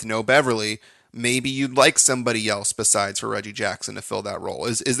now with no Beverley, maybe you'd like somebody else besides for Reggie Jackson to fill that role.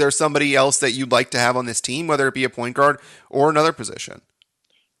 Is there somebody else that you'd like to have on this team, whether it be a point guard or another position?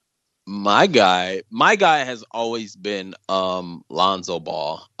 My guy has always been Lonzo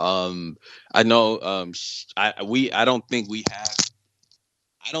Ball. I know I don't think we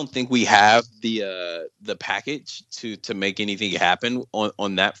have the package to make anything happen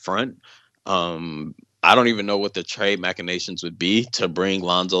on that front. I don't even know what the trade machinations would be to bring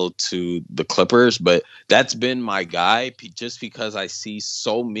Lonzo to the Clippers, but that's been my guy just because I see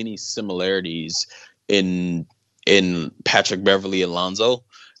so many similarities in Patrick Beverley and Lonzo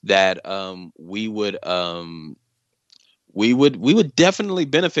that we would definitely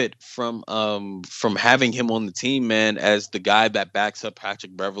benefit from having him on the team, man, as the guy that backs up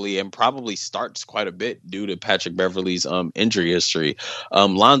Patrick Beverley and probably starts quite a bit due to Patrick Beverley's injury history.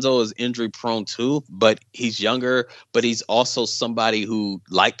 Lonzo is injury prone too, but he's younger, but he's also somebody who,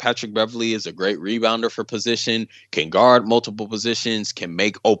 like Patrick Beverley, is a great rebounder for position, can guard multiple positions, can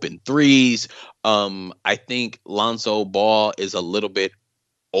make open threes. I think Lonzo Ball is a little bit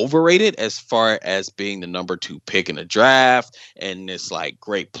overrated as far as being the number 2 pick in the draft and this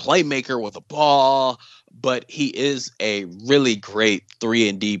great playmaker with a ball, but he is a really great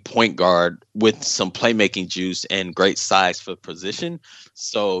 3-and-D point guard with some playmaking juice and great size for position.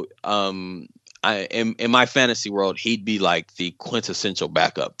 So I in my fantasy world, he'd be like the quintessential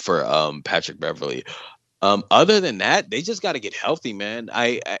backup for Patrick Beverley. Other than that, they just got to get healthy, man.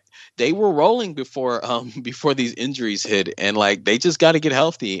 They were rolling before these injuries hit, and they just got to get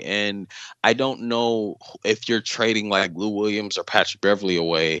healthy. And I don't know if you're trading Lou Williams or Patrick Beverley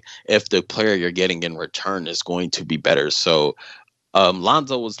away, if the player you're getting in return is going to be better. So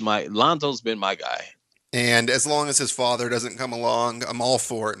Lonzo's been my guy. And as long as his father doesn't come along, I'm all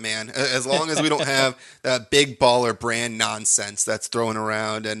for it, man. As long as we don't have that big baller brand nonsense that's thrown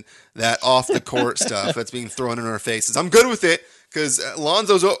around and that off the court stuff that's being thrown in our faces, I'm good with it because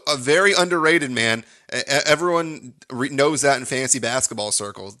Lonzo's a very underrated man. Everyone knows that in fantasy basketball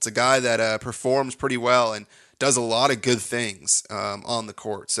circles. It's a guy that performs pretty well and does a lot of good things on the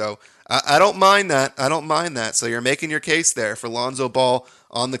court. So I don't mind that. I don't mind that. So you're making your case there for Lonzo Ball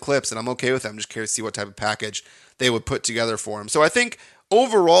on the Clips, and I'm okay with that. I'm just curious to see what type of package they would put together for him. So I think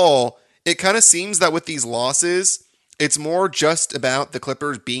overall, it kind of seems that with these losses, it's more just about the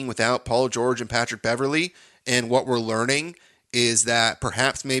Clippers being without Paul George and Patrick Beverley And what we're learning is that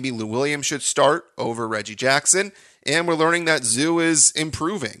perhaps maybe Lou Williams should start over Reggie Jackson. And we're learning that Zoo is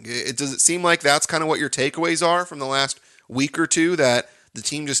improving. Does it seem like that's kind of what your takeaways are from the last week or two, that the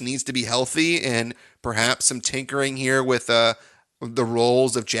team just needs to be healthy and perhaps some tinkering here with the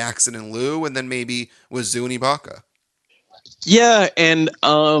roles of Jackson and Lou, and then maybe with Zoo and Ibaka? Yeah, and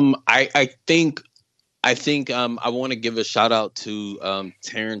I think I want to give a shout out to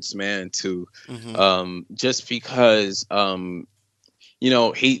Terrence Mann too, Mm-hmm. just because the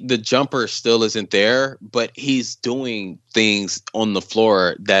jumper still isn't there, but he's doing things on the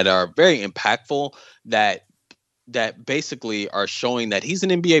floor that are very impactful, that basically are showing that he's an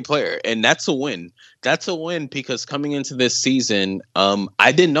NBA player, and that's a win. That's a win because coming into this season,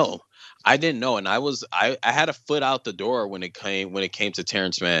 I didn't know. And I had a foot out the door when it came to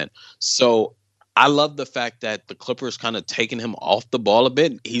Terrence Mann. So I love the fact that the Clippers kind of taken him off the ball a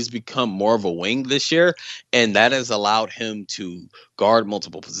bit. He's become more of a wing this year, and that has allowed him to guard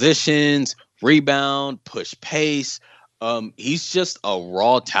multiple positions, rebound, push pace. He's just a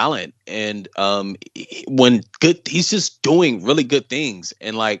raw talent, and he's just doing really good things,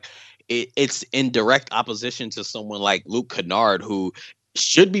 and like it's in direct opposition to someone like Luke Kennard, who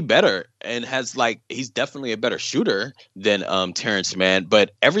should be better and he's definitely a better shooter than Terrence Mann,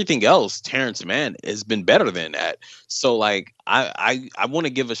 but everything else Terrence Mann has been better than that. So like I want to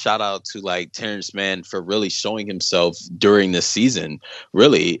give a shout out to like Terrence Mann for really showing himself during this season,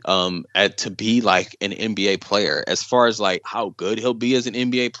 really to be like an NBA player. As far as like how good he'll be as an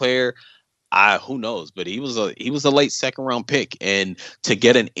NBA player, who knows, but he was a late second round pick, and to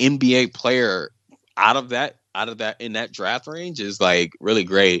get an NBA player out of that in that draft range is like really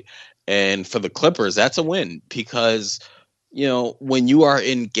great. And for the Clippers, that's a win because when you are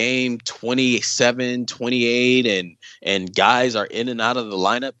in game 27, 28, and guys are in and out of the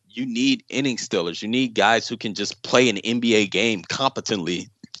lineup, you need inning stealers. You need guys who can just play an NBA game competently.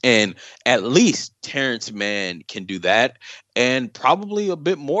 And at least Terrence Mann can do that, and probably a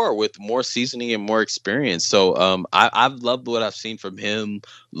bit more with more seasoning and more experience. So I've loved what I've seen from him,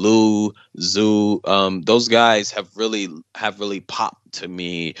 Lou, Zoo. Those guys have really popped to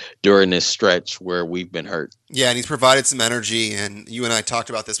me during this stretch where we've been hurt. Yeah, and he's provided some energy. And you and I talked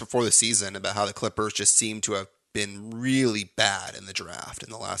about this before the season about how the Clippers just seem to have been really bad in the draft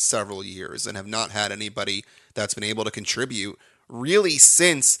in the last several years and have not had anybody that's been able to contribute really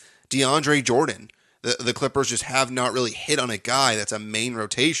since DeAndre Jordan. The Clippers just have not really hit on a guy that's a main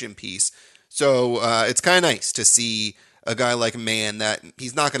rotation piece. So it's kind of nice to see a guy like Mann, that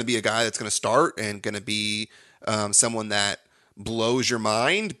he's not going to be a guy that's going to start and going to be someone that blows your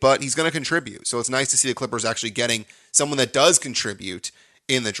mind, but he's going to contribute. So it's nice to see the Clippers actually getting someone that does contribute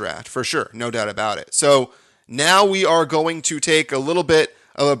in the draft, for sure. No doubt about it. So now we are going to take a little bit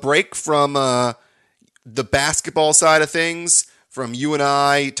of a break from the basketball side of things, from you and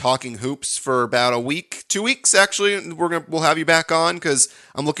I talking hoops for about a week, 2 weeks actually. We'll have you back on because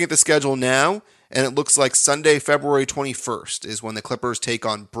I'm looking at the schedule now, and it looks like Sunday, February 21st is when the Clippers take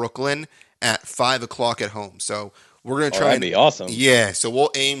on Brooklyn at 5 o'clock at home. So we're going to try. That'd be awesome. Yeah, so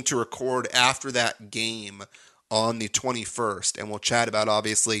we'll aim to record after that game on the 21st, and we'll chat about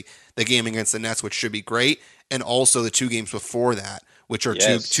obviously the game against the Nets, which should be great, and also the 2 games before that, which are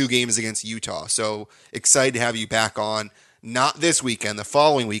two games against Utah. So excited to have you back on. Not this weekend, the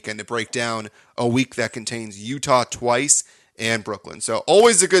following weekend, to break down a week that contains Utah twice and Brooklyn. So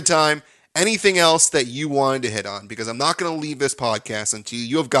always a good time. Anything else that you wanted to hit on? Because I'm not going to leave this podcast until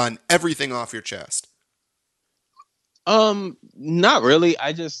you have gotten everything off your chest. Not really.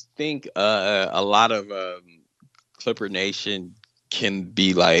 I just think a lot of Clipper Nation can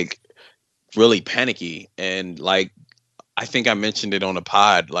be like really panicky, and like I think I mentioned it on a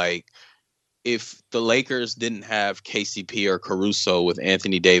pod, like if the Lakers didn't have KCP or Caruso with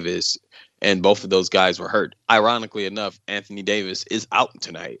Anthony Davis, and both of those guys were hurt. Ironically enough, Anthony Davis is out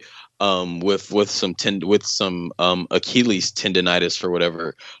tonight with some Achilles tendonitis for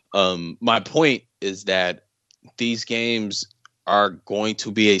whatever. My point is that these games are going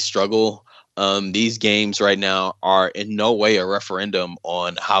to be a struggle. These games right now are in no way a referendum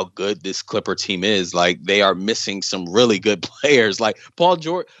on how good this Clipper team is. Like, they are missing some really good players. Like Paul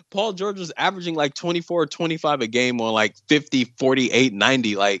George was averaging like 24 or 25 a game on like 50, 48,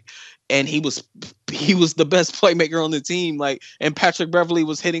 90. Like, and he was the best playmaker on the team. Like, and Patrick Beverley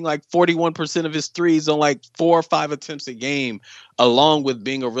was hitting like 41% of his threes on like 4 or 5 attempts a game, along with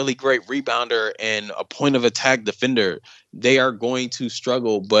being a really great rebounder and a point of attack defender. They are going to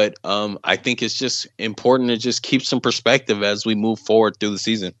struggle, but I think it's just important to just keep some perspective as we move forward through the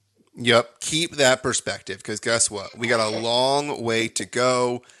season. Yep, keep that perspective, because guess what? We got a long way to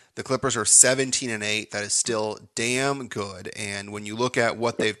go. The Clippers are 17-8. That is still damn good. And when you look at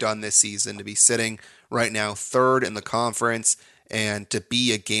what they've done this season, to be sitting right now third in the conference and to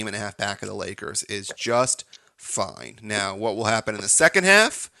be a game and a half back of the Lakers is just fine. Now, what will happen in the second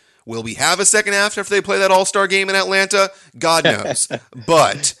half? Will we have a second half after they play that All-Star game in Atlanta? God knows.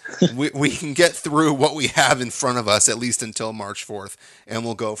 But we can get through what we have in front of us, at least until March 4th, and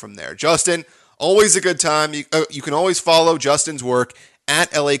we'll go from there. Justin, always a good time. You can always follow Justin's work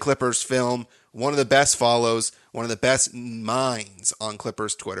at LA Clippers Film, one of the best follows, one of the best minds on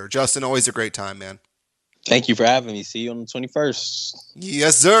Clippers Twitter. Justin, always a great time, man. Thank you for having me. See you on the 21st.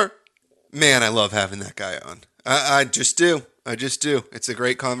 Yes, sir. Man, I love having that guy on. I just do. It's a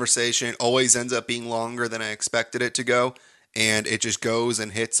great conversation. It always ends up being longer than I expected it to go. And it just goes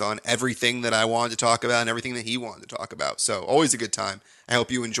and hits on everything that I wanted to talk about and everything that he wanted to talk about. So always a good time. I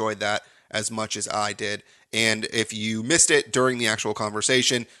hope you enjoyed that as much as I did. And if you missed it during the actual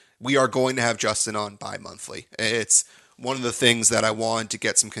conversation, we are going to have Justin on bi-monthly. It's one of the things that I wanted to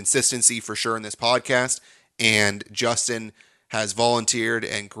get some consistency for sure in this podcast. And Justin has volunteered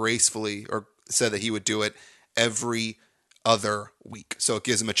and gracefully or said that he would do it every other week. So it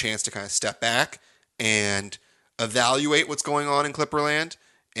gives him a chance to kind of step back and evaluate what's going on in Clipperland.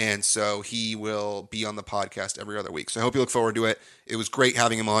 And so he will be on the podcast every other week. So I hope you look forward to it. It was great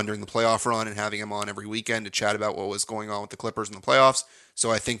having him on during the playoff run and having him on every weekend to chat about what was going on with the Clippers in the playoffs. So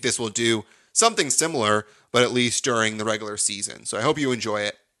I think this will do something similar, but at least during the regular season. So I hope you enjoy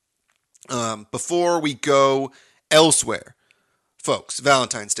it. Before we go elsewhere, folks,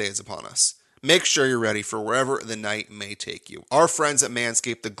 Valentine's Day is upon us. Make sure you're ready for wherever the night may take you. Our friends at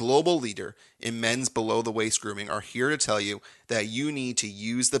Manscaped, the global leader in men's below-the-waist grooming, are here to tell you that you need to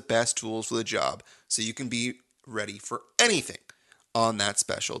use the best tools for the job so you can be ready for anything on that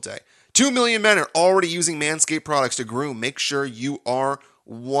special day. 2 million men are already using Manscaped products to groom. Make sure you are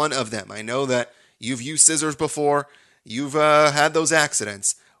one of them. I know that you've used scissors before. You've had those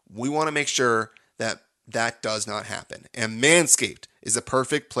accidents. We want to make sure that that does not happen. And Manscaped is the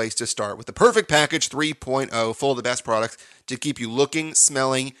perfect place to start with the Perfect Package 3.0, full of the best products to keep you looking,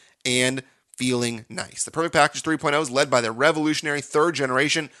 smelling, and feeling nice. The Perfect Package 3.0 is led by the revolutionary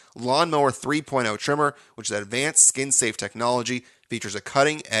third-generation Lawnmower 3.0 trimmer, which is advanced skin-safe technology, features a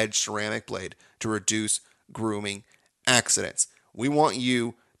cutting-edge ceramic blade to reduce grooming accidents. We want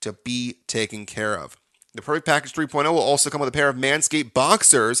you to be taken care of. The Perfect Package 3.0 will also come with a pair of Manscaped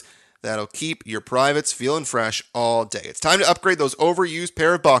boxers that'll keep your privates feeling fresh all day. It's time to upgrade those overused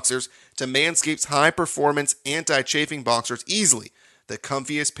pair of boxers to Manscaped's high-performance anti-chafing boxers, easily the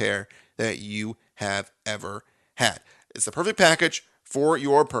comfiest pair that you have ever had. It's the perfect package for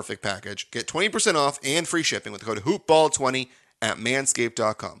your perfect package. Get 20% off and free shipping with the code HoopBall20 at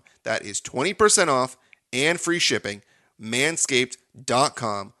manscaped.com. That is 20% off and free shipping,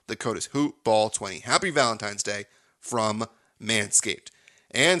 manscaped.com. The code is HoopBall20. Happy Valentine's Day from Manscaped.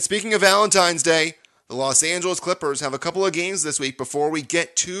 And speaking of Valentine's Day, the Los Angeles Clippers have a couple of games this week before we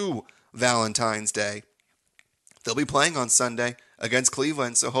get to Valentine's Day. They'll be playing on Sunday against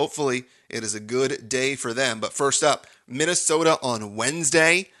Cleveland, so hopefully it is a good day for them. But first up, Minnesota on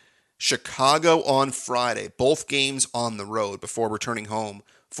Wednesday, Chicago on Friday. Both games on the road before returning home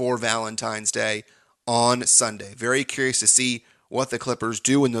for Valentine's Day on Sunday. Very curious to see what the Clippers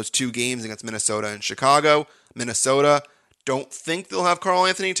do in those two games against Minnesota and Chicago. Minnesota, don't think they'll have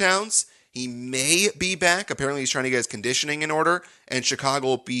Karl-Anthony Towns. He may be back. Apparently he's trying to get his conditioning in order. And Chicago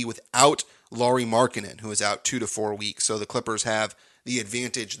will be without Lauri Markkanen, who is out 2 to 4 weeks. So the Clippers have the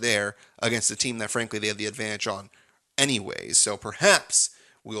advantage there against a team that, frankly, they have the advantage on anyways. So perhaps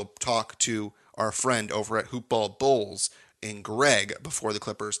we'll talk to our friend over at Hoopball Bulls and Greg before the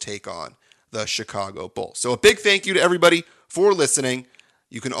Clippers take on the Chicago Bulls. So a big thank you to everybody for listening.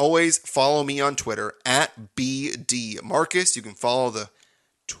 You can always follow me on Twitter at BDMarcus. You can follow the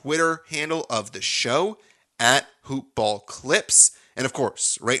Twitter handle of the show at HoopBallClips. And of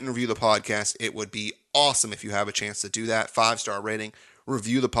course, rate and review the podcast. It would be awesome if you have a chance to do that. 5-star rating.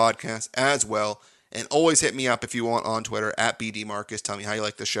 Review the podcast as well. And always hit me up if you want on Twitter at BDMarcus. Tell me how you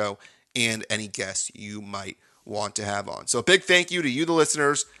like the show and any guests you might want to have on. So a big thank you to you, the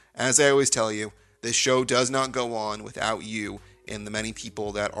listeners. As I always tell you, this show does not go on without you and the many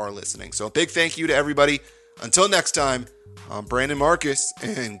people that are listening. So a big thank you to everybody. Until next time, I'm Brandon Marcus,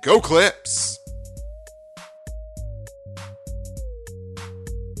 and go Clips!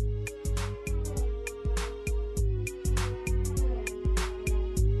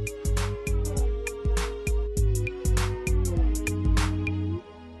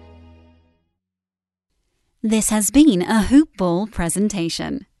 This has been a Hoop Ball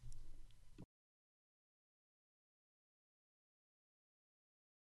presentation.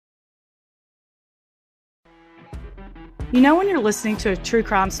 You know when you're listening to a true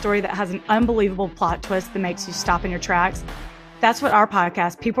crime story that has an unbelievable plot twist that makes you stop in your tracks? That's what our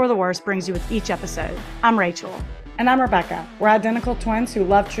podcast, People Are the Worst, brings you with each episode. I'm Rachel. And I'm Rebecca. We're identical twins who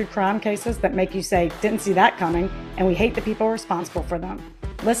love true crime cases that make you say, didn't see that coming, and we hate the people responsible for them.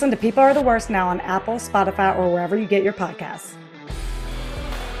 Listen to People Are the Worst now on Apple, Spotify, or wherever you get your podcasts.